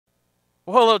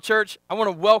Well, hello, church. I want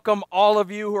to welcome all of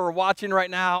you who are watching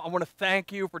right now. I want to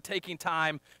thank you for taking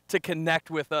time to connect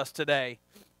with us today.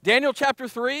 Daniel chapter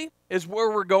 3 is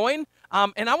where we're going.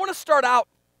 And I want to start out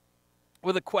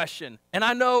with a question. And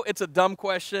I know it's a dumb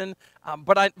question,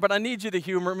 but I need you to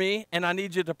humor me and I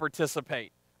need you to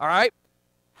participate. All right?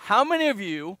 How many of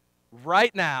you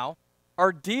right now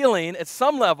are dealing at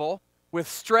some level with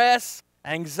stress,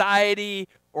 anxiety,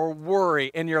 or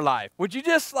worry in your life? Would you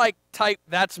just type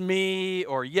that's me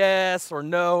or yes or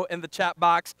no in the chat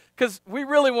box? Because we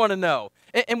really want to know.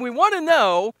 And we want to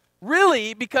know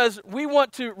really because we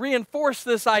want to reinforce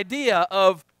this idea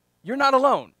of you're not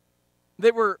alone,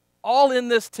 that we're all in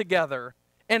this together.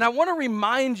 And I want to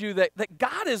remind you that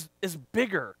God is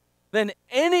bigger than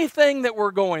anything that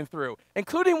we're going through,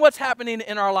 including what's happening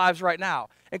in our lives right now,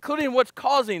 including what's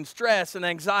causing stress and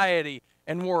anxiety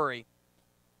and worry.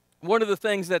 One of the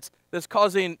things that's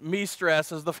causing me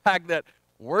stress is the fact that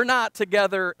we're not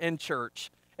together in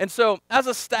church. And so as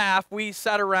a staff, we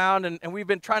sat around and we've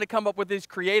been trying to come up with these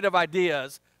creative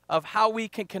ideas of how we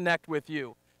can connect with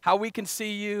you, how we can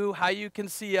see you, how you can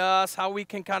see us, how we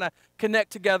can kind of connect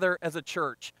together as a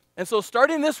church. And so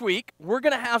starting this week, we're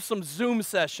going to have some Zoom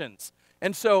sessions.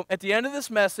 And so at the end of this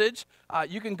message,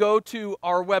 you can go to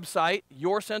our website,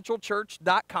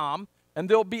 yourcentralchurch.com, and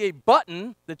there'll be a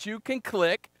button that you can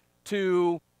click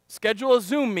to schedule a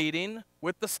Zoom meeting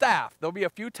with the staff. There'll be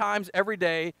a few times every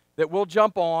day that we'll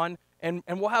jump on and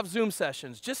we'll have Zoom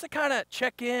sessions just to kind of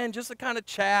check in, just to kind of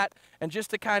chat, and just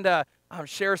to kind of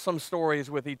share some stories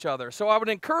with each other. So I would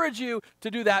encourage you to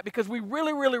do that because we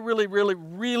really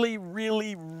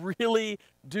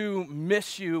do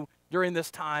miss you during this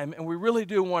time, and we really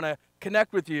do want to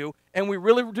connect with you, and we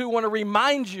really do want to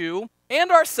remind you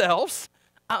and ourselves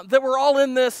that we're all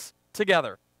in this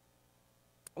together.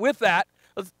 With that,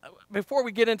 before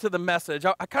we get into the message,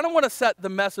 I kind of want to set the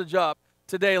message up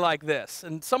today like this.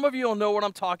 And some of you will know what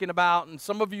I'm talking about, and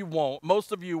some of you won't.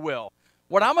 Most of you will.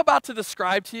 What I'm about to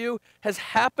describe to you has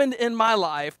happened in my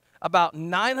life about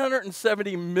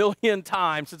 970 million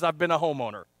times since I've been a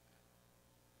homeowner.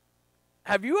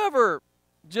 Have you ever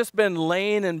just been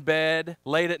laying in bed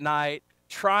late at night,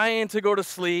 trying to go to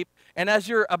sleep, and as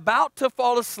you're about to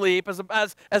fall asleep,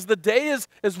 as the day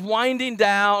is winding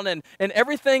down and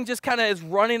everything just kind of is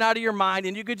running out of your mind,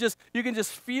 and you can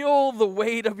just feel the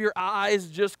weight of your eyes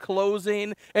just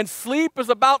closing, and sleep is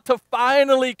about to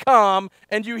finally come,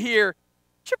 and you hear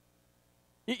chip.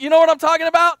 You know what I'm talking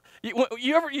about?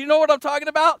 You know what I'm talking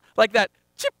about? Like that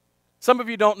chip. Some of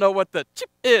you don't know what the chip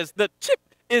is. The chip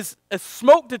is a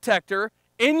smoke detector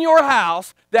in your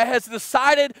house that has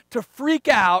decided to freak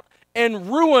out and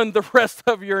ruin the rest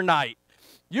of your night.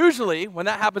 Usually, when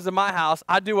that happens in my house,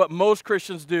 I do what most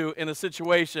Christians do in a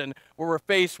situation where we're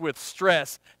faced with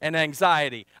stress and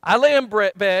anxiety. I lay in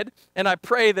bed and I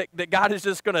pray that God is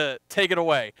just going to take it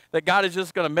away, that God is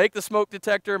just going to make the smoke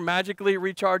detector magically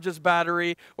recharge its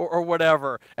battery or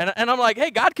whatever. And I'm like, hey,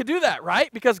 God could do that,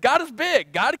 right? Because God is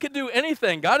big. God could do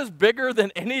anything. God is bigger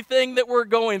than anything that we're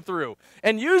going through.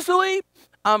 And usually,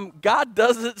 God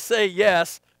doesn't say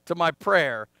yes to my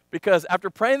prayer. Because after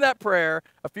praying that prayer,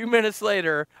 a few minutes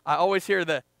later, I always hear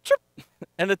the chirp.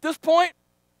 And at this point,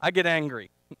 I get angry.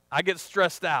 I get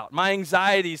stressed out. My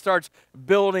anxiety starts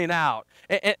building out.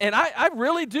 And I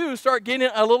really do start getting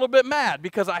a little bit mad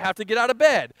because I have to get out of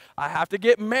bed. I have to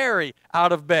get Mary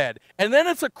out of bed. And then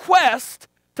it's a quest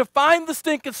to find the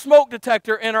stinking smoke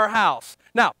detector in our house.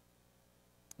 Now,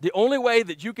 the only way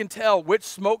that you can tell which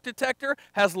smoke detector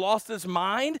has lost its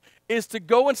mind is to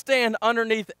go and stand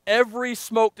underneath every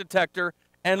smoke detector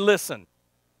and listen.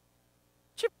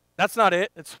 Chip. That's not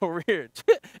it. It's over here.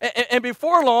 And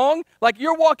before long, like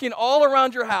you're walking all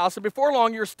around your house, and before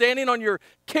long you're standing on your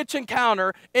kitchen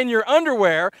counter in your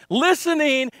underwear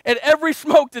listening at every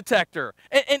smoke detector.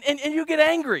 And you get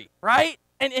angry, right?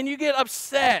 And you get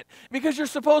upset because you're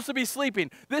supposed to be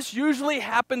sleeping. This usually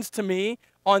happens to me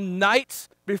on nights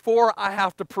before I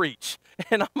have to preach.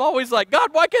 And I'm always like, God,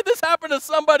 why can't this happen to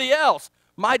somebody else?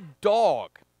 My dog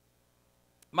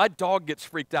gets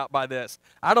freaked out by this.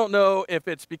 I don't know if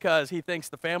it's because he thinks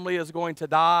the family is going to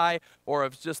die or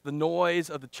if it's just the noise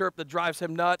of the chirp that drives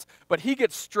him nuts, but he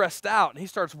gets stressed out and he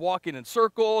starts walking in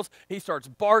circles, he starts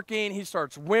barking, he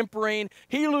starts whimpering,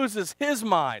 he loses his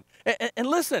mind. And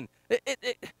listen,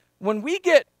 when we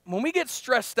get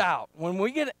stressed out, when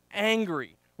we get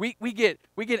angry, we get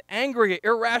angry at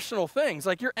irrational things.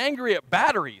 Like you're angry at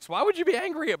batteries. Why would you be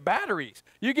angry at batteries?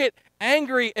 You get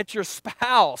angry at your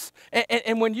spouse.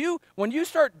 And when you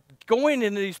start going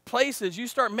into these places, you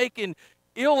start making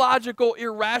illogical,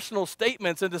 irrational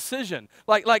statements and decision.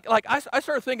 Like I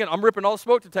started thinking, I'm ripping all the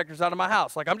smoke detectors out of my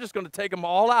house. Like, I'm just going to take them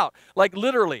all out. Like,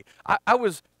 literally.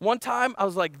 One time, I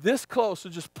was like this close to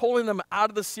just pulling them out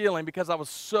of the ceiling because I was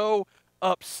so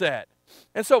upset.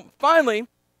 And so finally,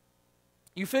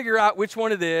 you figure out which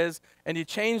one it is, and you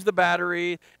change the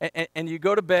battery, and you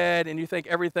go to bed, and you think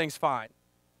everything's fine.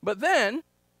 But then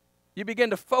you begin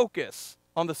to focus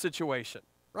on the situation,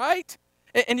 right?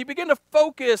 And you begin to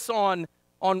focus on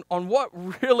what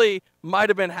really might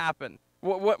have been happened,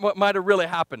 what might have really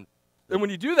happened. And when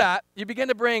you do that, you begin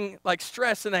to bring like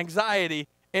stress and anxiety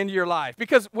into your life.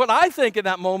 Because what I think in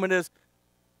that moment is,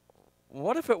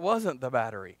 what if it wasn't the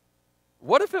battery?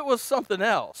 What if it was something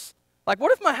else? Like,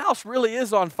 what if my house really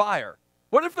is on fire?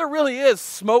 What if there really is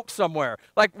smoke somewhere?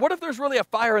 Like, what if there's really a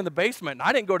fire in the basement and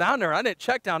I didn't go down there, I didn't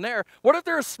check down there? What if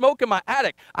there's smoke in my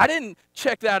attic? I didn't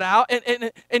check that out.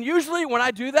 And usually when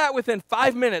I do that, within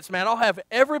 5 minutes, man, I'll have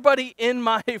everybody in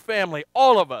my family,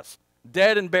 all of us,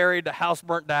 dead and buried, the house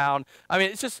burnt down. I mean,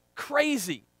 it's just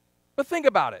crazy. But think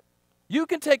about it. You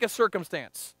can take a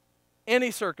circumstance,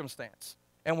 any circumstance,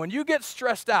 and when you get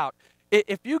stressed out,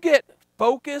 if you get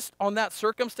focused on that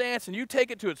circumstance and you take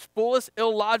it to its fullest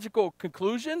illogical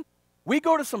conclusion, we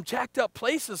go to some jacked up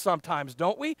places sometimes,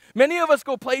 don't we? Many of us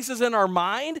go places in our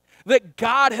mind that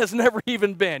God has never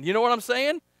even been. You know what I'm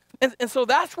saying? And so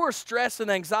that's where stress and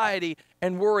anxiety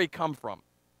and worry come from.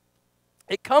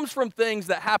 It comes from things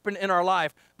that happen in our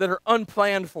life that are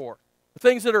unplanned for,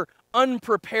 things that are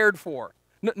unprepared for.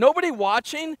 Nobody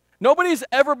watching, nobody's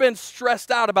ever been stressed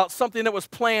out about something that was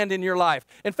planned in your life.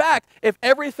 In fact, if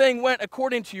everything went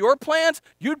according to your plans,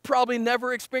 you'd probably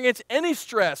never experience any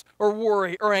stress or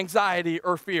worry or anxiety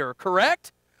or fear,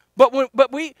 correct? But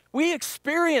we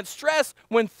experience stress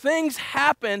when things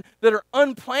happen that are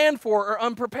unplanned for or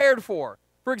unprepared for.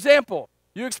 For example,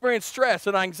 you experience stress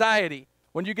and anxiety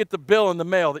when you get the bill in the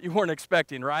mail that you weren't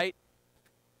expecting, right?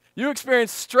 You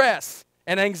experience stress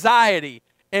and anxiety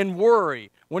and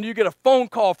worry when you get a phone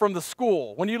call from the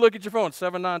school, when you look at your phone,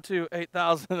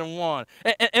 792-8001,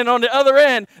 and on the other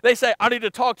end, they say, I need to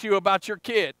talk to you about your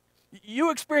kid. You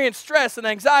experience stress and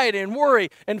anxiety and worry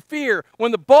and fear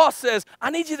when the boss says, I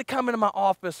need you to come into my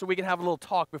office so we can have a little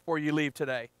talk before you leave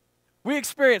today. We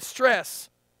experience stress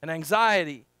and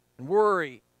anxiety and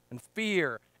worry and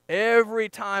fear every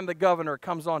time the governor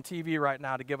comes on TV right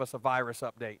now to give us a virus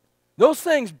update. Those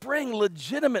things bring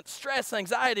legitimate stress,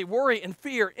 anxiety, worry, and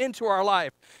fear into our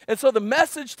life. And so the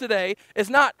message today is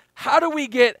not how do we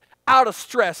get out of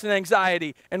stress and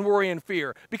anxiety and worry and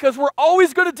fear, because we're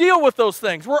always going to deal with those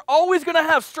things. We're always going to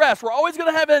have stress. We're always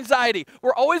going to have anxiety.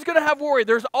 We're always going to have worry.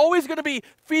 There's always going to be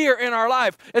fear in our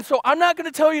life. And so I'm not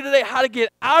going to tell you today how to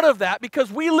get out of that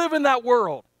because we live in that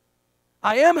world.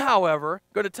 I am, however,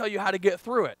 going to tell you how to get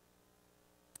through it,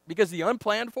 because the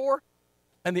unplanned for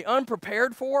and the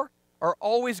unprepared for are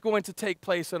always going to take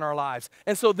place in our lives.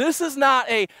 And so this is not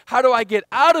a, how do I get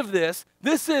out of this?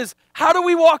 This is, how do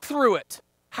we walk through it?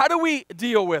 How do we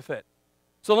deal with it?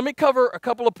 So let me cover a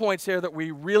couple of points here that we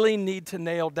really need to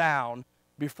nail down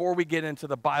before we get into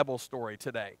the Bible story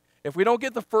today. If we don't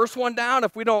get the first one down,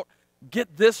 if we don't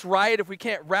get this right, if we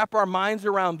can't wrap our minds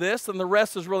around this, then the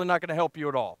rest is really not going to help you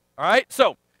at all. All right?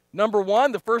 So, number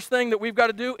one, the first thing that we've got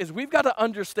to do is we've got to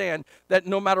understand that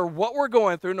no matter what we're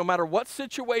going through, no matter what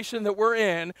situation that we're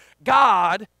in,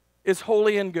 God is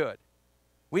holy and good.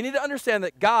 We need to understand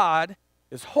that God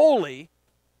is holy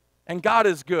and God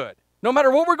is good. No matter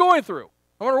what we're going through,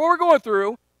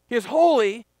 He is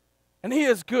holy and He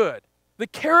is good. The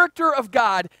character of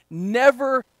God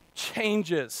never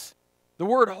changes. The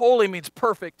word holy means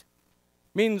perfect,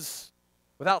 means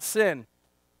without sin.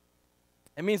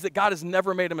 It means that God has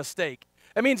never made a mistake.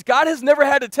 It means God has never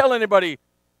had to tell anybody,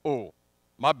 oh,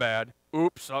 my bad.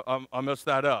 Oops, I messed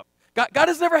that up. God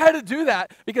has never had to do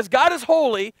that because God is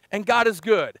holy and God is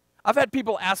good. I've had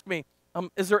people ask me,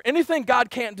 is there anything God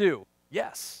can't do?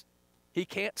 Yes. He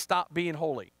can't stop being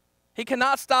holy. He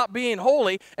cannot stop being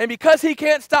holy, and because He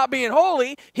can't stop being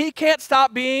holy, He can't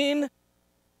stop being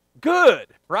good,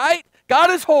 right? God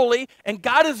is holy and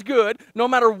God is good no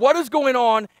matter what is going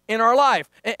on in our life.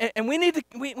 And we need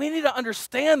to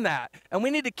understand that, and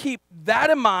we need to keep that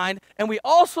in mind, and we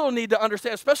also need to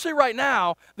understand, especially right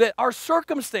now, that our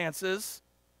circumstances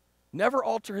never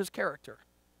alter His character.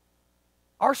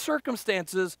 Our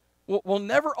circumstances will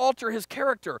never alter His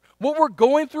character. What we're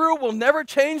going through will never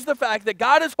change the fact that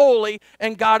God is holy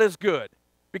and God is good.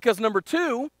 Because number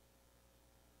two,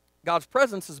 God's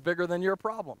presence is bigger than your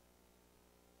problem.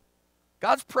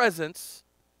 God's presence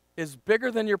is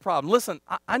bigger than your problem. Listen,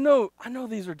 I know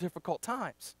these are difficult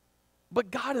times, but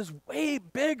God is way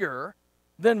bigger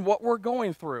than what we're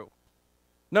going through.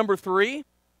 Number 3,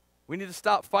 we need to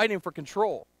stop fighting for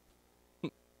control.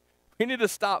 We need to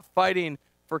stop fighting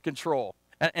for control.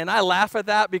 And I laugh at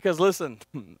that because, listen,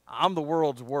 I'm the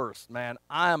world's worst, man.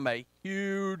 I am a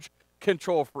huge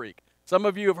control freak. Some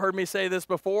of you have heard me say this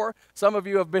before. Some of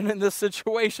you have been in this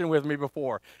situation with me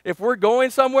before. If we're going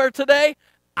somewhere today,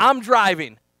 I'm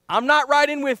driving. I'm not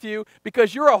riding with you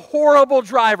because you're a horrible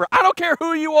driver. I don't care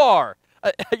who you are.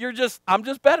 I'm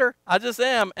just better. I just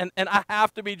am, and I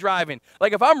have to be driving.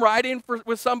 Like, if I'm riding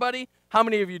with somebody, how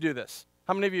many of you do this?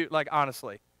 How many of you, like,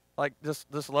 honestly, like,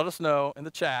 just let us know in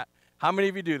the chat. How many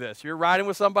of you do this? You're riding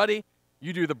with somebody,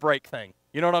 you do the brake thing.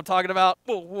 You know what I'm talking about?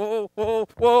 Whoa, whoa, whoa,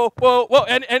 whoa, whoa, whoa.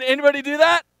 And anybody do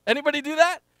that? Anybody do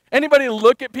that? Anybody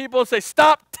look at people and say,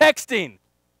 stop texting?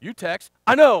 You text.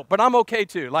 I know, but I'm okay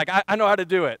too. Like, I know how to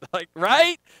do it. Like,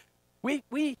 right? We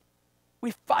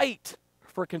fight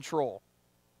for control.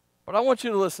 But I want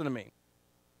you to listen to me.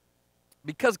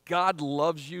 Because God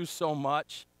loves you so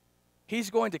much, He's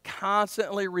going to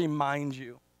constantly remind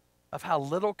you of how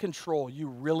little control you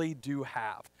really do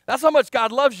have. That's how much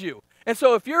God loves you. And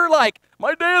so if you're like,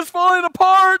 my day is falling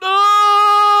apart,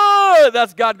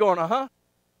 that's God going,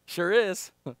 sure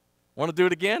is. Want to do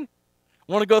it again?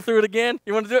 Want to go through it again?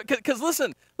 You want to do it? Because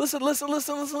listen.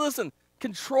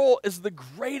 Control is the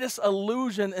greatest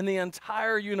illusion in the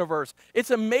entire universe.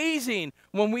 It's amazing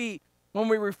when we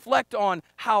reflect on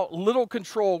how little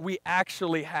control we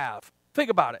actually have. Think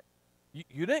about it.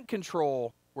 You didn't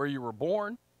control where you were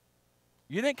born.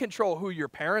 You didn't control who your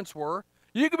parents were.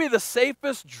 You could be the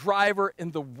safest driver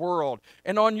in the world.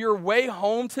 And on your way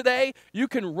home today, you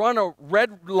can run a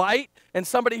red light and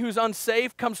somebody who's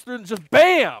unsafe comes through and just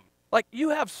bam! Like, you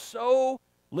have so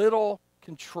little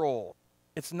control.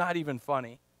 It's not even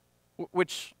funny.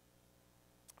 Which,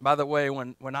 by the way,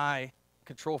 when I,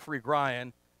 control freak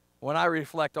Ryan, when I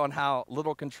reflect on how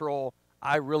little control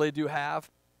I really do have,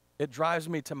 it drives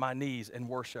me to my knees in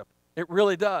worship. It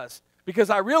really does.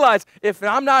 Because I realize if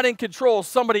I'm not in control,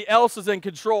 somebody else is in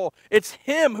control. It's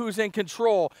Him who's in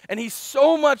control, and He's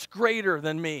so much greater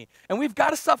than me. And we've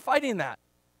got to stop fighting that.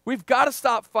 We've got to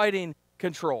stop fighting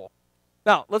control.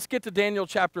 Now, let's get to Daniel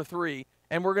chapter 3,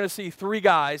 and we're going to see 3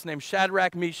 guys named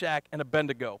Shadrach, Meshach, and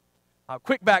Abednego.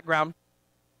 Quick background.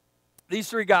 These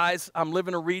 3 guys live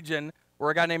in a region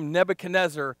where a guy named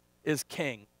Nebuchadnezzar is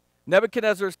king.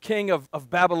 Nebuchadnezzar is king of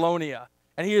Babylonia,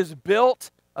 and he has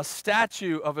built a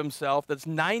statue of himself that's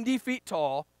 90 feet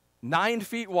tall, 9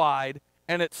 feet wide,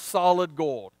 and it's solid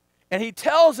gold. And he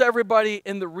tells everybody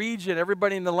in the region,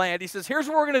 everybody in the land, he says, here's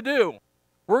what we're going to do.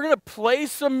 We're going to play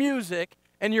some music,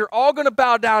 and you're all going to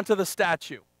bow down to the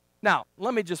statue. Now,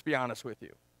 let me just be honest with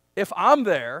you. If I'm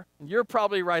there, and you're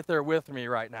probably right there with me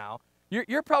right now,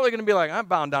 you're probably going to be like, I'm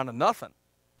bowing down to nothing.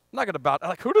 I'm not going to bow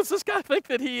down. Like, who does this guy think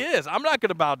that he is? I'm not going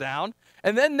to bow down.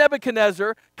 And then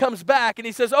Nebuchadnezzar comes back and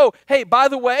he says, oh, hey, by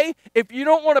the way, if you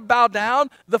don't want to bow down,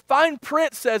 the fine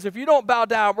print says if you don't bow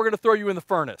down, we're going to throw you in the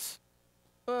furnace.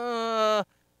 I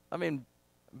mean,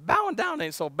 bowing down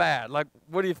ain't so bad. Like,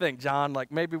 what do you think, John?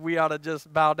 Like, maybe we ought to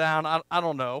just bow down? I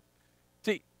don't know.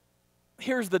 See,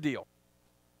 here's the deal.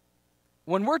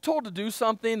 When we're told to do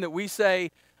something that we say,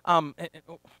 well,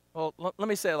 let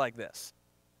me say it like this.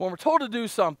 When we're told to do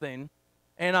something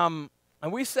and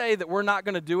we say that we're not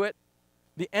going to do it,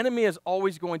 the enemy is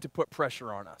always going to put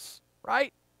pressure on us,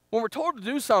 right? When we're told to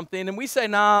do something and we say,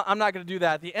 nah, I'm not going to do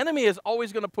that, the enemy is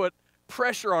always going to put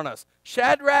pressure on us.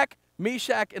 Shadrach,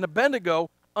 Meshach, and Abednego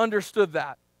understood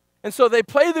that. And so they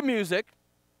play the music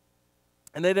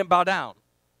and they didn't bow down.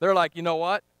 They're like, you know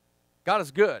what? God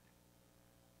is good.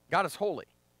 God is holy.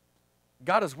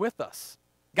 God is with us.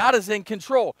 God is in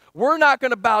control. We're not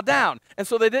going to bow down. And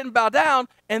so they didn't bow down,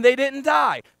 and they didn't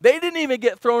die. They didn't even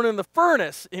get thrown in the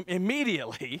furnace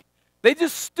immediately. They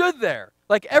just stood there.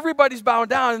 Like, everybody's bowing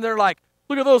down, and they're like,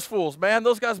 look at those fools, man.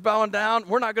 Those guys bowing down.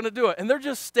 We're not going to do it. And they're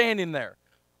just standing there.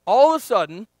 All of a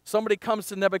sudden, somebody comes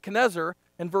to Nebuchadnezzar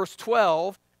in verse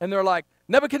 12, and they're like,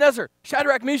 Nebuchadnezzar,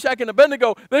 Shadrach, Meshach, and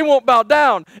Abednego, they won't bow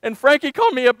down. And Frankie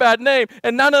called me a bad name.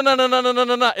 And no.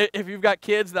 If you've got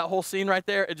kids, that whole scene right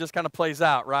there, it just kind of plays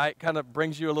out, right? Kind of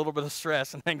brings you a little bit of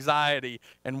stress and anxiety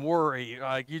and worry.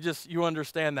 Like, you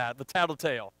understand that, the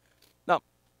tattletale. Now,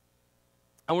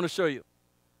 I want to show you.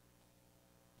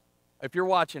 If you're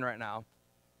watching right now,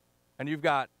 and you've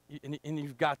got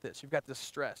this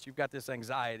stress, you've got this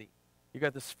anxiety, you've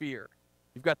got this fear,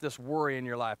 you've got this worry in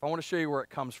your life, I want to show you where it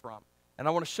comes from. And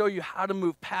I want to show you how to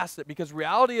move past it, because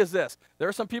reality is this. There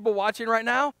are some people watching right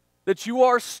now that you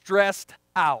are stressed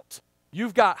out.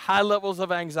 You've got high levels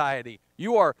of anxiety.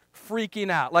 You are freaking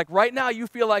out. Like, right now you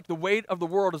feel like the weight of the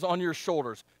world is on your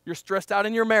shoulders. You're stressed out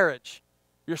in your marriage.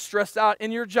 You're stressed out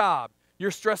in your job. You're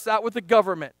stressed out with the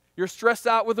government. You're stressed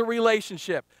out with a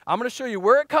relationship. I'm going to show you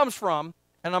where it comes from,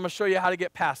 and I'm going to show you how to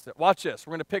get past it. Watch this.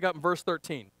 We're going to pick up in verse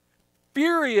 13.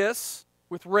 Furious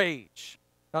with rage.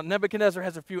 Now, Nebuchadnezzar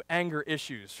has a few anger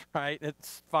issues, right?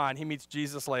 It's fine. He meets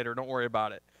Jesus later. Don't worry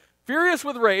about it. Furious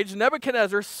with rage,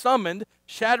 Nebuchadnezzar summoned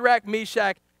Shadrach,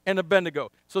 Meshach, and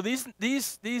Abednego. So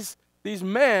these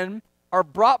men are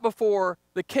brought before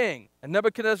the king. And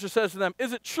Nebuchadnezzar says to them,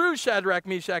 "Is it true, Shadrach,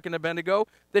 Meshach, and Abednego,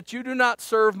 that you do not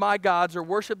serve my gods or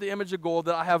worship the image of gold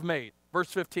that I have made?"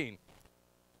 Verse 15.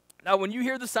 "Now when you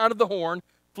hear the sound of the horn,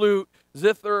 flute,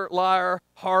 zither, lyre,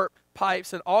 harp,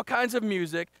 pipes, and all kinds of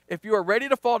music, if you are ready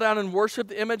to fall down and worship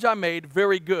the image I made,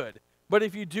 very good. But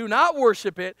if you do not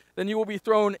worship it, then you will be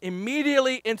thrown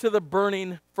immediately into the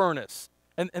burning furnace."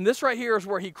 And this right here is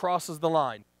where he crosses the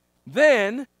line.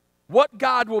 "Then what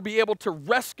God will be able to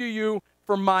rescue you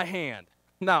from my hand?"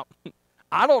 Now,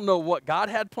 I don't know what God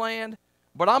had planned,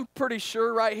 but I'm pretty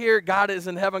sure right here God is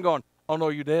in heaven going, "Oh, no,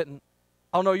 you didn't.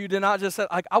 Oh, no, you did not just say,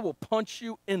 like, I will punch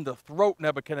you in the throat,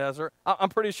 Nebuchadnezzar." I'm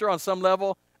pretty sure on some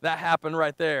level that happened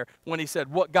right there when he said,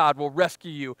 "What God will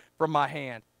rescue you from my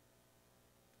hand?"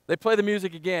 They play the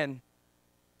music again.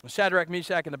 Shadrach,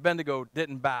 Meshach, and Abednego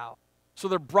didn't bow. So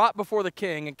they're brought before the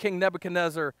king, and King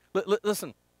Nebuchadnezzar,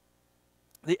 listen,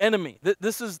 the enemy,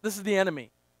 this is the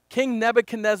enemy. King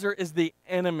Nebuchadnezzar is the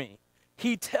enemy.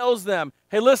 He tells them,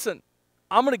 "Hey, listen,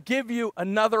 I'm going to give you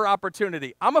another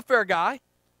opportunity. I'm a fair guy.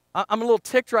 I'm a little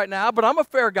ticked right now, but I'm a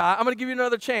fair guy. I'm going to give you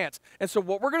another chance. And so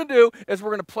what we're going to do is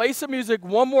we're going to play some music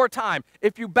one more time.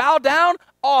 If you bow down,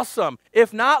 awesome.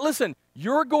 If not, listen,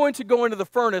 you're going to go into the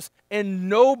furnace, and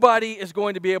nobody is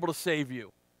going to be able to save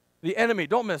you." The enemy,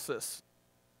 don't miss this.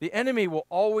 The enemy will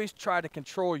always try to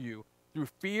control you through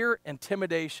fear,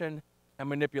 intimidation, and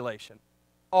manipulation.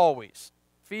 Always.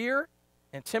 Fear,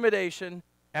 intimidation,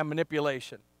 and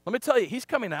manipulation. Let me tell you, he's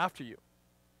coming after you.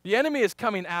 The enemy is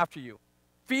coming after you.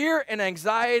 Fear and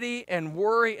anxiety and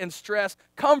worry and stress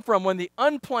come from when the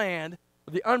unplanned,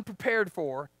 the unprepared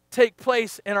for, take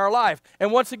place in our life.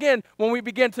 And once again, when we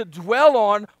begin to dwell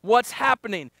on what's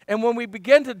happening, and when we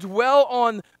begin to dwell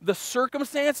on the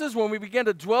circumstances, when we begin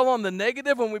to dwell on the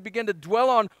negative, when we begin to dwell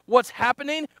on what's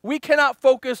happening, we cannot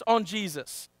focus on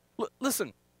Jesus.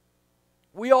 Listen,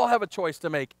 we all have a choice to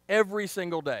make every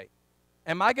single day.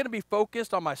 Am I going to be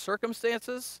focused on my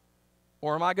circumstances,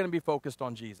 or am I going to be focused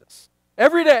on Jesus?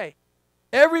 Every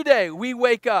day we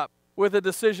wake up with a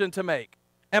decision to make.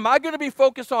 Am I going to be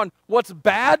focused on what's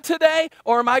bad today,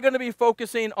 or am I going to be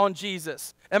focusing on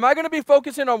Jesus? Am I going to be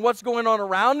focusing on what's going on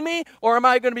around me, or am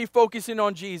I going to be focusing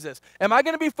on Jesus? Am I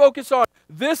going to be focused on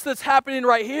this that's happening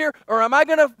right here, or am I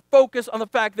going to focus on the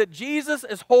fact that Jesus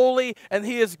is holy and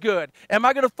he is good? Am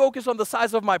I going to focus on the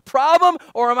size of my problem,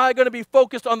 or am I going to be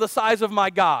focused on the size of my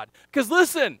God? Because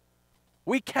listen,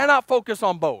 we cannot focus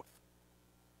on both.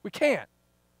 We can't.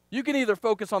 You can either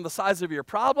focus on the size of your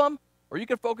problem, or you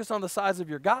can focus on the size of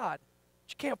your God.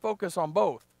 But you can't focus on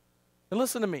both. And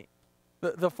listen to me.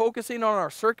 The focusing on our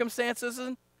circumstances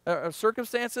and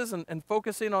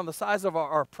focusing on the size of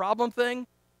our problem thing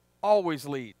always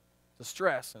lead to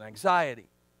stress and anxiety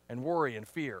and worry and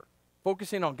fear.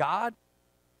 Focusing on God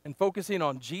and focusing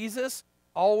on Jesus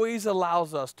always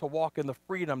allows us to walk in the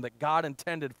freedom that God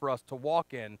intended for us to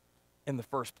walk in the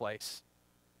first place.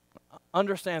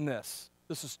 Understand this.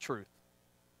 This is truth.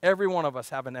 Every one of us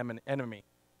have an enemy.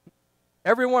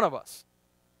 Every one of us.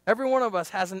 Every one of us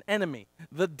has an enemy,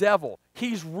 the devil.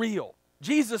 He's real.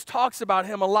 Jesus talks about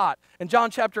him a lot. In John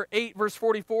chapter 8, verse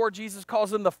 44, Jesus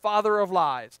calls him the father of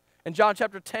lies. In John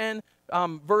chapter 10,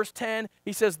 verse 10,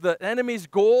 he says the enemy's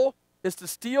goal is to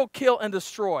steal, kill, and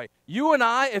destroy. You and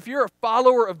I, if you're a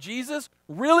follower of Jesus,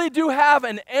 really do have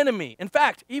an enemy. In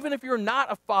fact, even if you're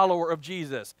not a follower of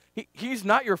Jesus, he's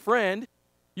not your friend.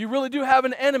 You really do have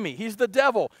an enemy. He's the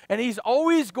devil. And he's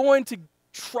always going to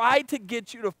try to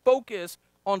get you to focus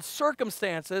on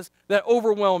circumstances that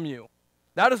overwhelm you.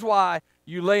 That is why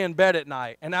you lay in bed at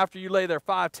night, and after you lay there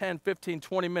 5, 10, 15,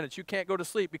 20 minutes, you can't go to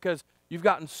sleep because you've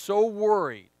gotten so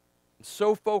worried and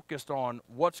so focused on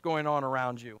what's going on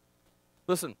around you.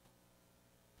 Listen,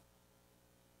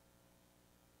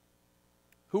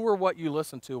 who or what you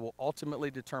listen to will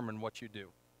ultimately determine what you do.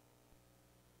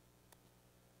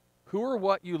 Who or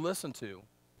what you listen to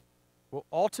will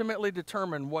ultimately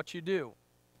determine what you do.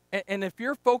 And if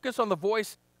you're focused on the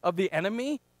voice of the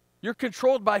enemy, you're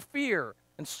controlled by fear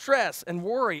and stress and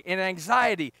worry and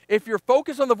anxiety. If you're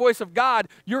focused on the voice of God,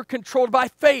 you're controlled by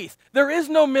faith. There is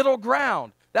no middle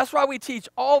ground. That's why we teach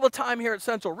all the time here at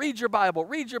Central, read your Bible,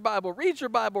 read your Bible, read your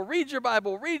Bible, read your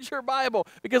Bible, read your Bible.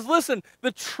 Because listen,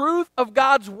 the truth of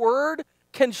God's word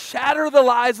can shatter the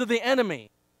lies of the enemy.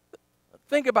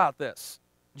 Think about this.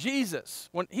 Jesus,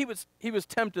 when he was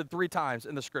tempted 3 times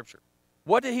in the scripture,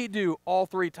 what did he do all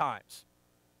 3 times?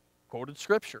 Quoted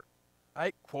scripture,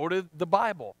 right? Quoted the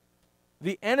Bible.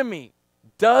 The enemy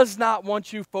does not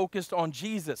want you focused on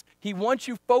Jesus. He wants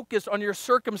you focused on your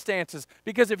circumstances,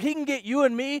 because if he can get you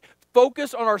and me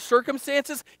focused on our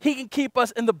circumstances, he can keep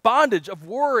us in the bondage of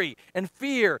worry and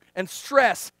fear and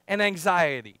stress and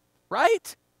anxiety,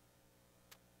 right?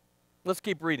 Let's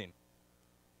keep reading,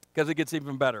 because it gets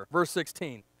even better. Verse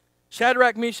 16,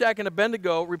 Shadrach, Meshach, and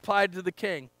Abednego replied to the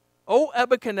king, "O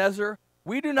Nebuchadnezzar,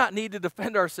 we do not need to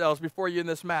defend ourselves before you in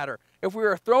this matter. If we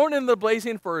are thrown in the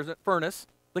blazing furnace,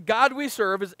 the God we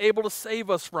serve is able to save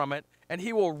us from it, and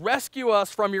he will rescue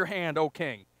us from your hand, O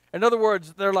king." In other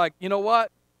words, they're like, you know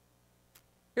what?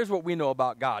 Here's what we know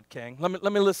about God, king. Let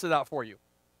me list it out for you.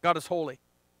 God is holy.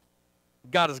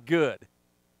 God is good.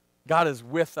 God is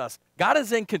with us. God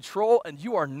is in control, and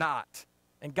you are not.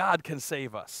 And God can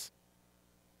save us.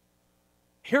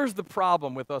 Here's the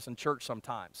problem with us in church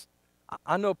sometimes.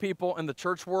 I know people in the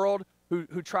church world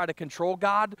who try to control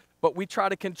God, but we try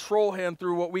to control him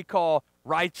through what we call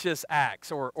righteous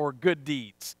acts or good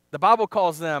deeds. The Bible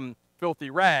calls them filthy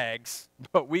rags,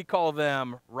 but we call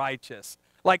them righteous.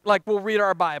 Like we'll read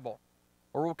our Bible,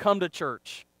 or we'll come to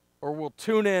church, or we'll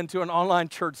tune in to an online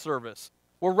church service.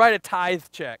 We'll write a tithe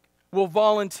check. We'll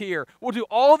volunteer. We'll do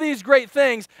all these great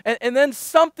things, and then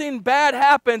something bad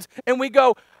happens, and we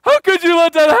go, "How could you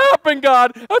let that happen,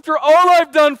 God? After all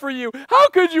I've done for you, how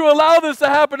could you allow this to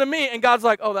happen to me?" And God's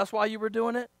like, "Oh, that's why you were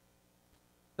doing it?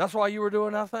 That's why you were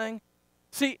doing that thing?"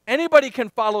 See, anybody can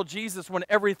follow Jesus when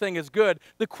everything is good.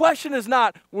 The question is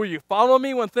not, will you follow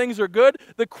me when things are good?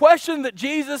 The question that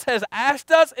Jesus has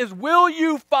asked us is, will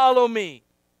you follow me?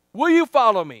 Will you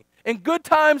follow me? In good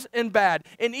times and bad,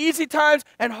 in easy times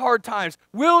and hard times,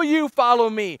 will you follow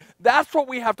me? That's what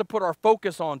we have to put our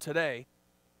focus on today.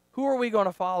 Who are we going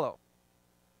to follow?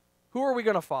 Who are we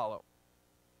going to follow?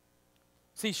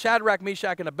 See, Shadrach,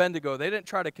 Meshach, and Abednego, they didn't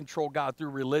try to control God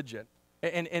through religion.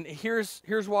 And here's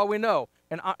why we know.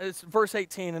 And it's verse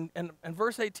 18. And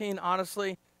verse 18,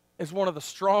 honestly, is one of the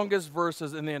strongest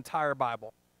verses in the entire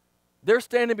Bible. They're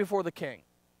standing before the king.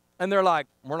 And they're like,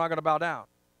 we're not going to bow down.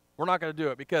 We're not going to do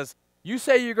it, because you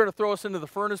say you're going to throw us into the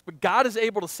furnace, but God is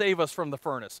able to save us from the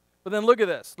furnace. But then look at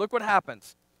this. Look what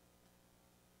happens.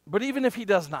 But even if he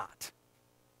does not,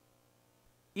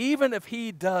 even if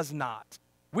he does not,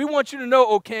 we want you to know,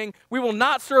 O king, we will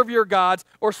not serve your gods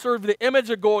or serve the image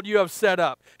of gold you have set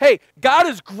up. Hey, God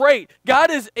is great.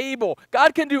 God is able.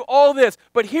 God can do all this.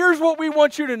 But here's what we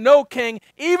want you to know, king.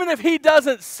 Even if he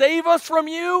doesn't save us from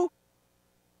you,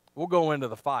 we'll go into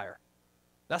the fire.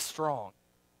 That's strong.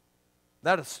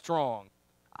 That is strong.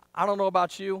 I don't know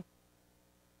about you,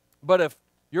 but if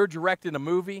you're directing a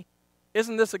movie,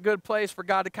 isn't this a good place for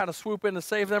God to kind of swoop in to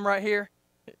save them right here?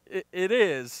 It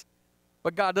is.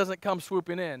 But God doesn't come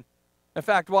swooping in. In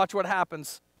fact, watch what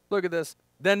happens. Look at this.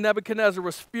 Then Nebuchadnezzar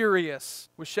was furious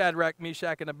with Shadrach,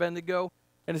 Meshach, and Abednego,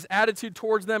 and his attitude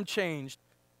towards them changed.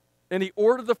 And he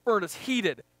ordered the furnace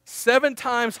heated 7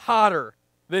 times hotter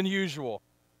than usual.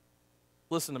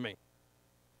 Listen to me.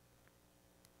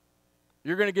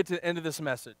 You're going to get to the end of this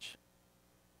message,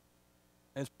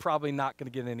 and it's probably not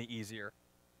going to get any easier.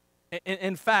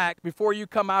 In fact, before you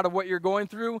come out of what you're going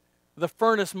through, the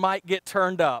furnace might get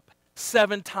turned up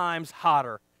 7 times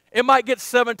hotter. It might get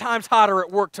 7 times hotter at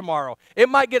work tomorrow. It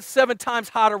might get 7 times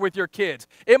hotter with your kids.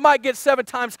 It might get 7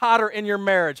 times hotter in your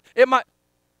marriage.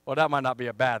 Well, that might not be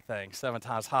a bad thing, 7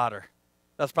 times hotter.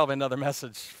 That's probably another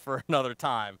message for another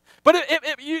time. But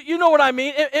you know what I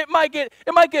mean. It might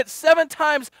get 7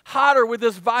 times hotter with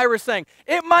this virus thing.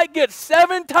 It might get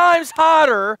 7 times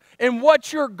hotter in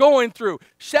what you're going through.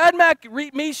 Shadrach,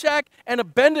 Meshach, and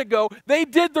Abednego, they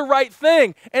did the right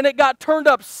thing, and it got turned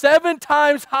up 7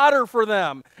 times hotter for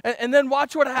them. And then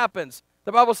watch what happens.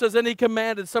 The Bible says, then he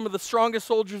commanded some of the strongest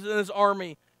soldiers in his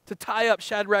army to tie up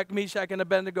Shadrach, Meshach, and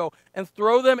Abednego and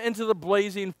throw them into the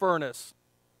blazing furnace.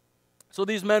 So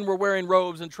these men were wearing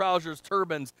robes and trousers,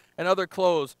 turbans, and other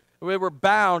clothes. They were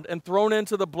bound and thrown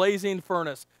into the blazing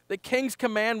furnace. The king's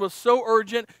command was so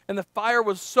urgent and the fire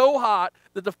was so hot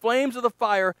that the flames of the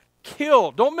fire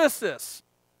killed. Don't miss this.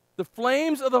 The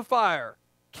flames of the fire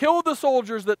killed the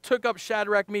soldiers that took up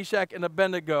Shadrach, Meshach, and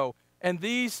Abednego. And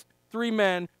these 3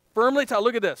 men firmly tied,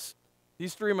 look at this.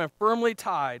 These 3 men firmly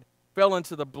tied fell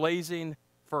into the blazing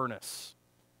furnace.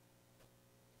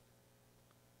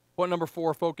 Point number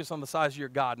 4, focus on the size of your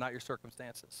God, not your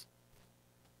circumstances.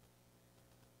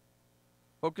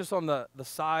 Focus on the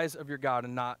size of your God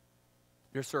and not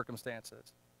your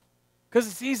circumstances. Because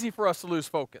it's easy for us to lose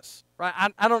focus, right?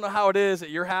 I don't know how it is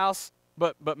at your house,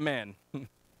 but man,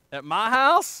 at my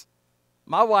house,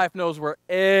 My wife knows where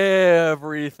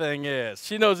everything is.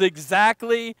 She knows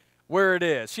exactly where it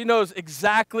is. She knows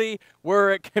exactly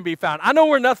where it can be found. I know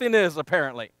where nothing is,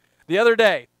 apparently. The other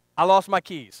day, I lost my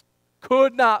keys.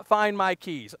 Could not find my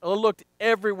keys. I looked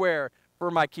everywhere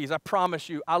for my keys. I promise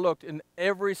you, I looked in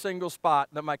every single spot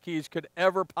that my keys could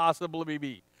ever possibly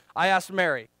be. I asked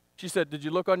Mary. She said, "Did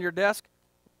you look on your desk?"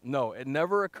 No, it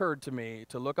never occurred to me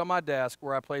to look on my desk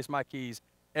where I place my keys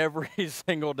every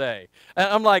single day. And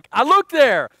I'm like, I looked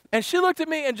there. And she looked at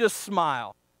me and just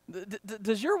smiled.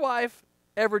 Does your wife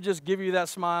ever just give you that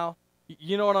smile?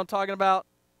 You know what I'm talking about?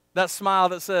 That smile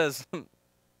that says,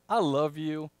 I love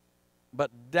you, but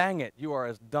dang it, you are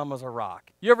as dumb as a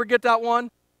rock. You ever get that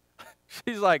one?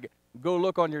 She's like, go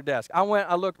look on your desk. I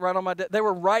looked right on my desk. They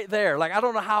were right there. Like, I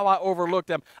don't know how I overlooked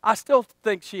them. I still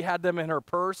think she had them in her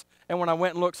purse, and when I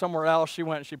went and looked somewhere else, she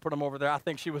went and she put them over there. I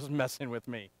think she was messing with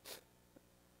me.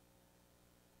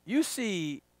 You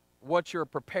see what you're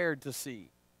prepared to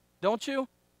see, don't you?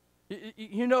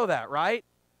 You know that, right?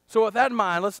 So with that in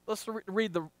mind, let's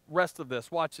read the rest of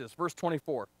this. Watch this, verse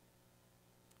 24.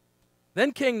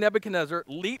 Then King Nebuchadnezzar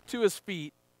leaped to his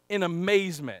feet in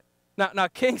amazement. Now,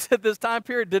 kings at this time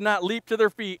period did not leap to their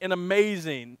feet in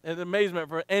amazement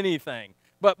for anything.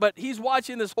 But he's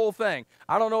watching this whole thing.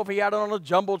 I don't know if he had it on a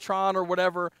Jumbotron or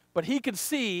whatever, but he could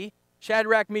see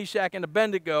Shadrach, Meshach, and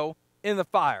Abednego in the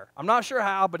fire. I'm not sure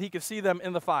how, but he could see them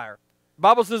in the fire. The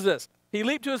Bible says this. He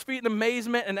leaped to his feet in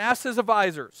amazement and asked his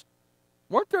advisors,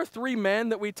 weren't there 3 men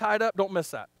that we tied up? Don't miss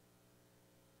that.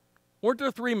 Weren't there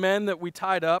 3 men that we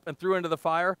tied up and threw into the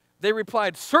fire? They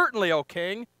replied, certainly, O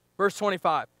king. Verse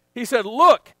 25. He said,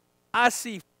 look, I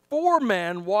see 4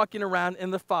 men walking around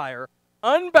in the fire,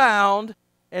 unbound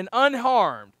and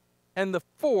unharmed, and the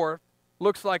 4th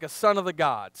looks like a son of the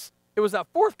gods. It was that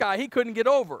 4th guy he couldn't get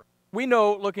over. We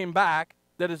know, looking back,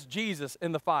 that it's Jesus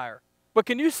in the fire. But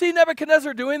can you see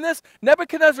Nebuchadnezzar doing this?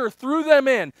 Nebuchadnezzar threw them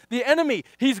in. The enemy,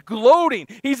 he's gloating.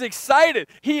 He's excited.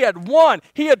 He had won.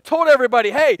 He had told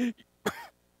everybody, hey,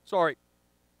 sorry,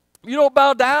 you don't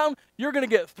bow down, you're going to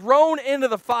get thrown into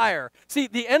the fire. See,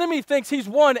 the enemy thinks he's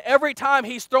won every time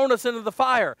he's thrown us into the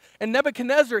fire. And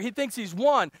Nebuchadnezzar, he thinks he's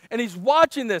won. And he's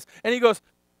watching this. And he goes,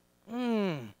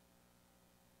 1,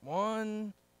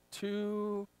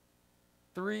 2,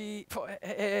 3, 4.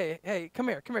 Hey, come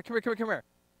here.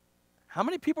 How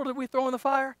many people did we throw in the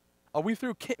fire? Oh, we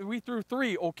threw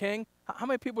 3, O king. How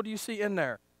many people do you see in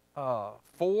there?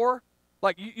 4?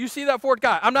 Like, you see that 4th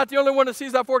guy. I'm not the only one that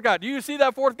sees that 4th guy. Do you see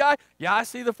that 4th guy? Yeah, I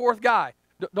see the 4th guy.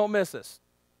 Don't miss this.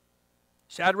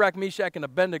 Shadrach, Meshach, and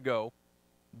Abednego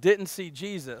didn't see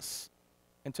Jesus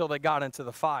until they got into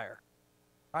the fire.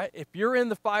 All right? If you're in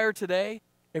the fire today,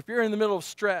 if you're in the middle of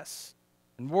stress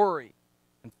and worry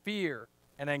and fear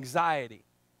and anxiety,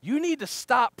 you need to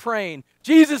stop praying,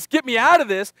 Jesus, get me out of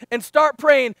this, and start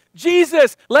praying,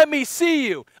 Jesus, let me see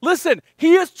you. Listen,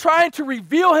 he is trying to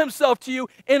reveal himself to you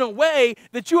in a way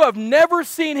that you have never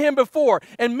seen him before.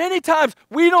 And many times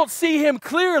we don't see him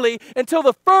clearly until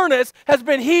the furnace has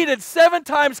been heated 7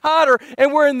 times hotter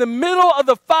and we're in the middle of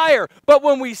the fire. But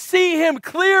when we see him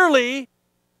clearly,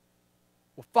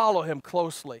 we'll follow him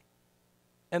closely.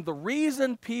 And the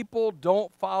reason people don't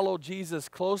follow Jesus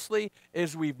closely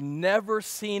is we've never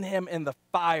seen him in the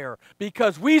fire,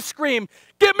 because we scream,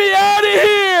 get me out of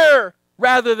here,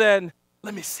 rather than,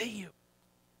 let me see you.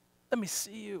 Let me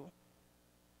see you.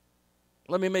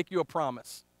 Let me make you a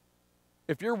promise.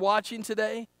 If you're watching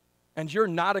today and you're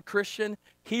not a Christian,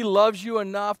 he loves you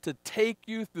enough to take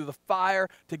you through the fire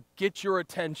to get your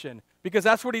attention, because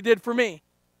that's what he did for me.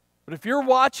 But if you're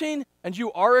watching and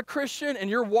you are a Christian and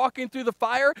you're walking through the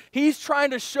fire, he's trying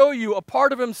to show you a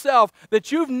part of himself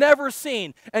that you've never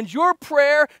seen. And your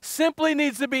prayer simply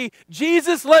needs to be,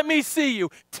 Jesus, let me see you.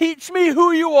 Teach me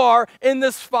who you are in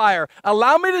this fire.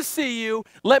 Allow me to see you.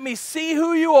 Let me see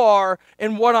who you are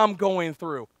and what I'm going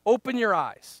through. Open your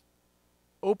eyes.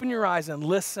 Open your eyes and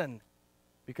listen,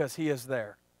 because he is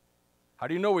there. How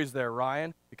do you know he's there,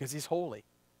 Ryan? Because he's holy.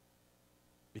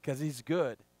 Because he's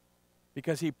good.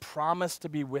 Because he promised to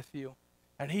be with you,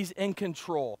 and he's in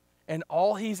control. And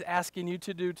all he's asking you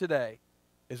to do today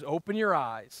is open your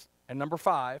eyes, and number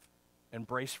 5,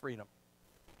 embrace freedom.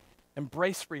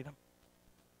 Embrace freedom.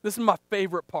 This is my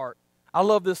favorite part. I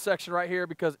love this section right here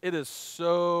because it is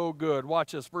so good.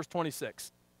 Watch this, verse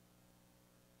 26.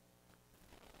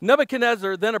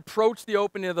 Nebuchadnezzar then approached the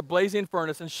opening of the blazing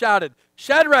furnace and shouted,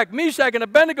 Shadrach, Meshach, and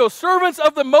Abednego, servants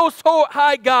of the Most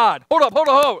High God. Hold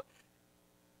up.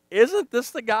 Isn't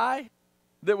this the guy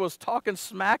that was talking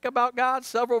smack about God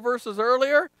several verses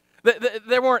earlier?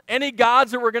 There weren't any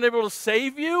gods that were going to be able to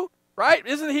save you? right?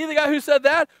 Isn't he the guy who said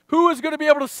that? Who is going to be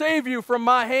able to save you from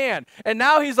my hand? And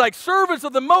now he's like, servants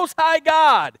of the Most High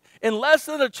God, in less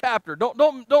than a chapter.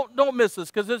 Don't miss this,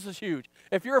 because this is huge.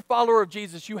 If you're a follower of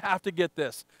Jesus, you have to get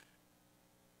this.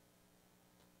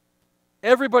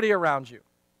 Everybody around you,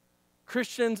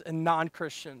 Christians and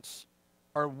non-Christians,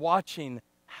 are watching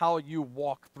how you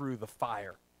walk through the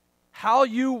fire. How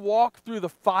you walk through the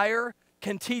fire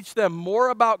can teach them more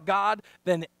about God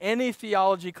than any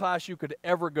theology class you could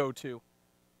ever go to.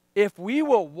 If we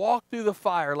will walk through the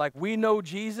fire like we know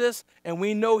Jesus and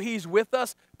we know he's with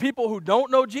us, people who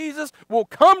don't know Jesus will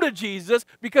come to Jesus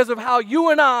because of how you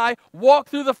and I walk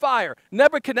through the fire.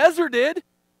 Nebuchadnezzar did.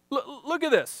 Look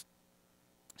at this.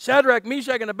 Shadrach,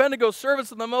 Meshach, and Abednego,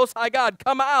 servants of the Most High God,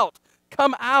 come out,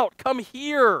 come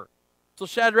here. So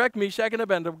Shadrach, Meshach, and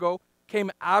Abednego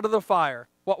came out of the fire.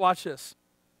 Watch this.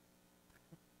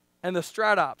 And the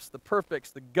Stratops, the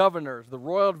prefects, the governors, the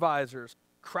royal advisors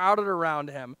crowded around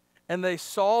him, and they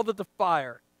saw that the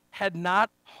fire had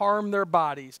not harmed their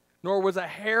bodies, nor was a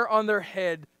hair on their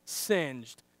head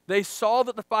singed. They saw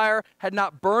that the fire had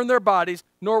not burned their bodies,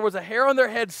 nor was a hair on their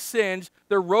head singed.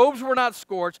 Their robes were not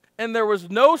scorched, and there was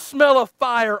no smell of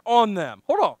fire on them.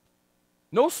 Hold on.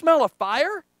 No smell of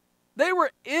fire? They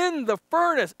were in the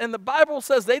furnace, and the Bible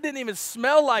says they didn't even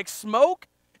smell like smoke.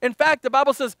 In fact, the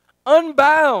Bible says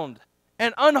unbound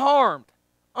and unharmed.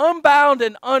 Unbound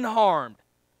and unharmed.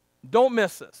 Don't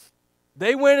miss this.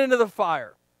 They went into the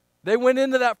fire. They went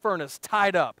into that furnace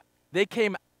tied up. They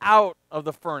came out of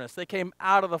the furnace. They came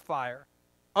out of the fire.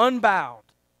 Unbound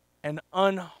and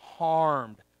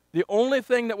unharmed. The only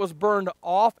thing that was burned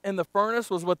off in the furnace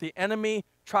was what the enemy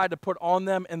tried to put on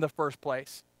them in the first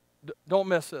place. Don't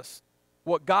miss this.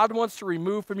 What God wants to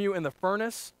remove from you in the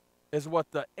furnace is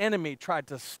what the enemy tried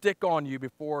to stick on you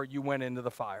before you went into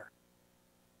the fire.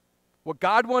 What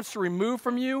God wants to remove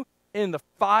from you in the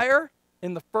fire,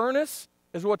 in the furnace,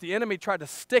 is what the enemy tried to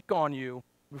stick on you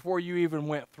before you even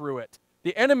went through it.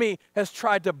 The enemy has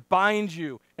tried to bind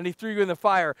you, and he threw you in the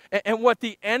fire. And what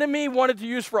the enemy wanted to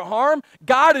use for harm,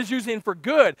 God is using for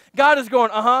good. God is going,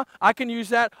 I can use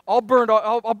that. I'll burn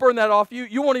that off you.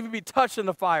 You won't even be touched in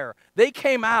the fire. They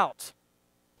came out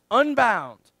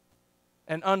unbound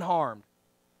and unharmed.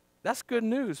 That's good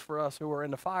news for us who are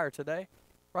in the fire today,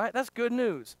 right? That's good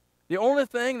news. The only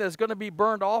thing that's going to be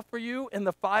burned off for you in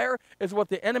the fire is what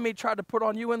the enemy tried to put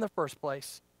on you in the first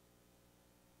place.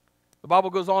 The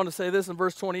Bible goes on to say this in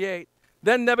verse 28.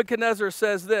 Then Nebuchadnezzar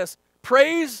says this,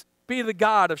 praise be the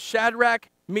God of Shadrach,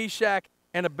 Meshach,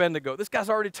 and Abednego. This guy's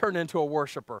already turned into a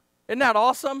worshiper. Isn't that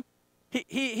awesome?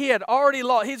 He had already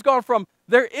lost. He's gone from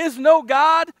there is no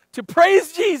God to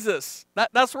praise Jesus.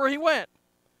 That's where he went.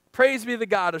 Praise be the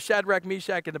God of Shadrach,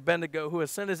 Meshach, and Abednego, who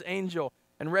has sent his angel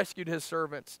and rescued his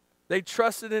servants. They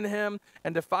trusted in him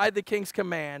and defied the king's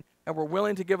command and were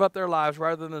willing to give up their lives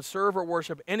rather than serve or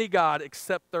worship any god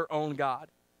except their own God.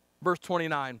 Verse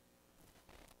 29.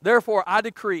 Therefore, I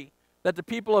decree that the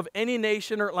people of any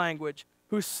nation or language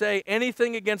who say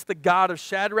anything against the God of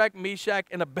Shadrach, Meshach,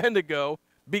 and Abednego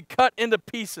be cut into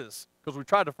pieces. Because we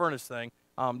tried the furnace thing.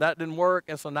 That didn't work,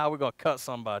 and so now we're going to cut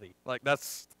somebody. Like,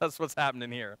 that's what's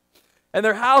happening here. And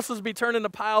their houses be turned into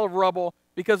a pile of rubble,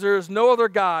 because there is no other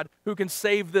God who can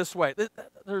save this way.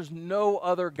 There's no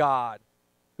other God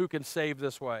who can save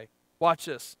this way. Watch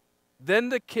this. Then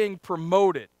the king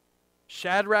promoted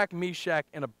Shadrach, Meshach,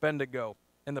 and Abednego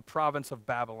in the province of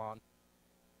Babylon.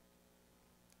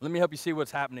 Let me help you see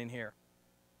what's happening here.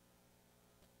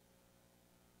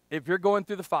 If you're going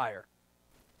through the fire,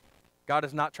 God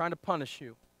is not trying to punish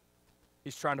you.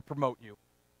 He's trying to promote you.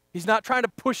 He's not trying to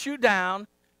push you down.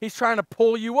 He's trying to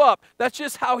pull you up. That's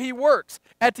just how he works.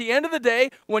 At the end of the day,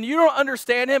 when you don't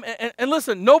understand him, and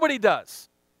listen, nobody does.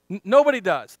 Nobody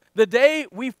does. The day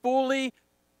we can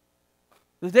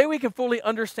fully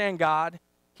understand God,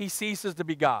 he ceases to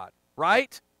be God,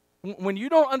 right? When you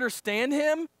don't understand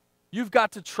him, you've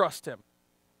got to trust him.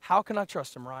 How can I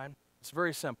trust him, Ryan? It's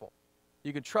very simple.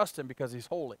 You can trust him because he's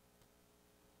holy.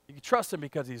 You can trust him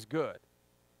because he's good.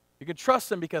 You can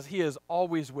trust him because he is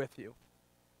always with you.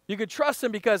 You can trust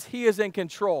him because he is in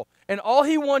control. And all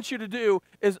he wants you to do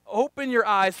is open your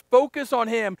eyes, focus on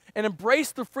him, and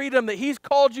embrace the freedom that he's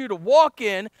called you to walk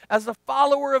in as a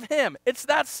follower of him. It's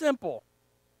that simple.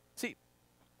 See,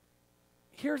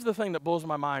 here's the thing that blows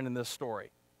my mind in this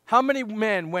story. How many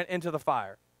men went into the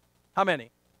fire? How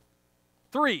many?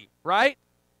 3, right?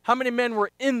 How many men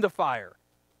were in the fire?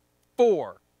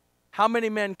 4. How many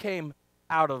men came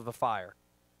out of the fire?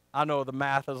 I know the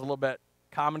math is a little bit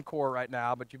Common Core right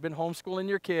now, but you've been homeschooling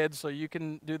your kids, so you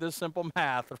can do this simple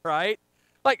math, right?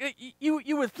 Like,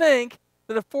 you would think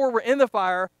that if 4 were in the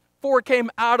fire, 4 came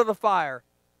out of the fire.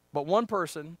 But one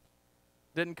person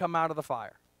didn't come out of the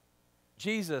fire.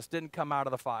 Jesus didn't come out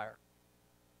of the fire.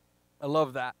 I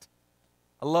love that.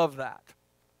 I love that.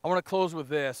 I want to close with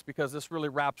this because this really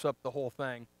wraps up the whole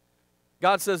thing.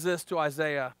 God says this to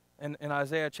Isaiah in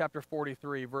Isaiah chapter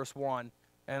 43, verse 1.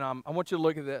 And I want you to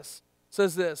look at this. It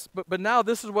says this, but now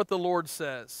this is what the Lord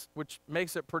says, which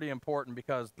makes it pretty important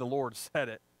because the Lord said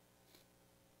it.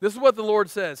 This is what the Lord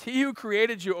says. He who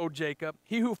created you, O Jacob,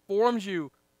 he who forms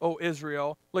you, O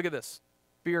Israel. Look at this.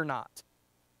 Fear not.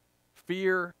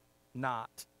 Fear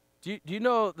not. Do you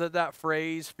know that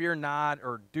phrase, fear not,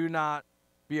 or do not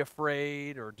be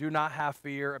afraid, or do not have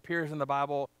fear, appears in the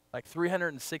Bible like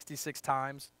 366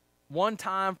 times? One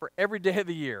time for every day of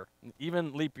the year,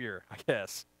 even leap year, I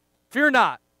guess. Fear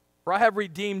not, for I have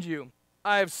redeemed you.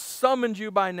 I have summoned you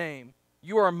by name.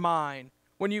 You are mine.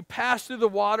 When you pass through the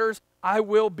waters, I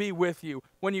will be with you.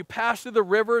 When you pass through the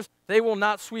rivers, they will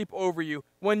not sweep over you.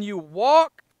 When you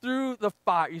walk through the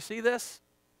fire, you see this?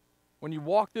 When you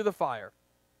walk through the fire,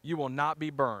 you will not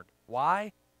be burned.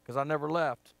 Why? Because I never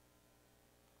left.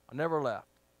 I never left.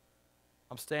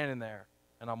 I'm standing there,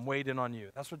 and I'm waiting on you.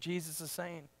 That's what Jesus is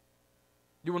saying.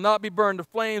 You will not be burned. The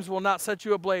flames will not set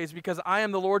you ablaze, because I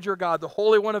am the Lord your God, the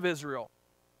Holy One of Israel,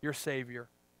 your Savior.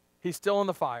 He's still in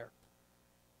the fire.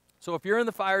 So if you're in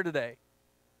the fire today,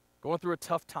 going through a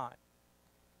tough time,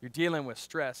 you're dealing with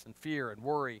stress and fear and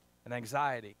worry and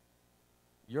anxiety,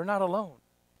 you're not alone,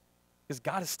 because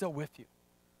God is still with you.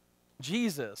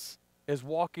 Jesus is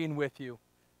walking with you.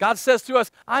 God says to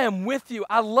us, I am with you.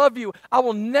 I love you. I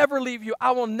will never leave you. I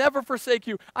will never forsake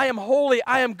you. I am holy.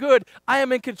 I am good. I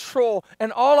am in control.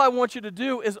 And all I want you to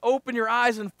do is open your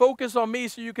eyes and focus on me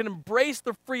so you can embrace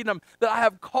the freedom that I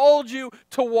have called you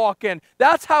to walk in.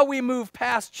 That's how we move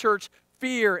past, church,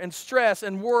 fear and stress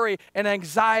and worry and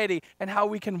anxiety, and how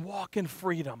we can walk in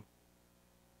freedom.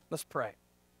 Let's pray.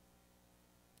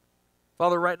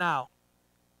 Father, right now,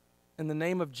 in the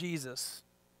name of Jesus,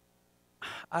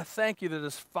 I thank you that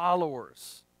as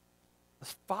followers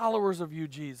of you,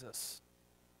 Jesus,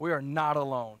 we are not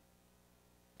alone.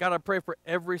 God, I pray for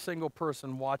every single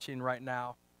person watching right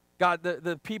now. God,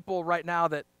 the people right now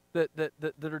that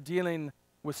are dealing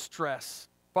with stress.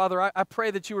 Father, I pray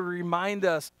that you would remind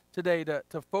us today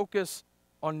to focus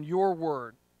on your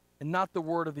word and not the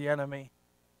word of the enemy.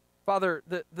 Father,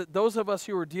 those of us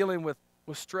who are dealing with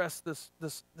stress,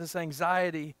 this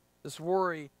anxiety, this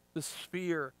worry, this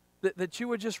fear, that you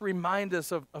would just remind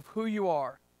us of who you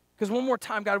are. Because one more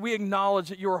time, God, we acknowledge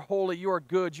that you are holy, you are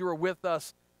good, you are with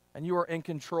us, and you are in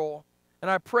control. And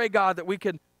I pray, God, that we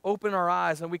can open our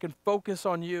eyes and we can focus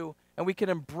on you, and we can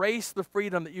embrace the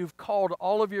freedom that you've called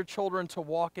all of your children to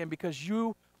walk in, because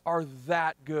you are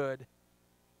that good.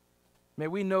 May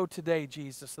we know today,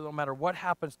 Jesus, that no matter what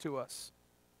happens to us,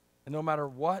 and no matter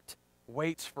what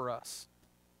waits for us,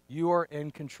 you are in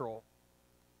control.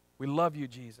 We love you,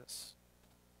 Jesus.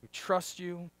 We trust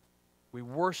you, we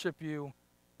worship you,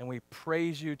 and we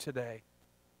praise you today.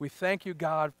 We thank you,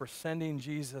 God, for sending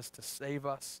Jesus to save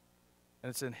us.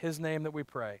 And it's in his name that we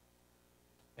pray.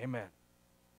 Amen.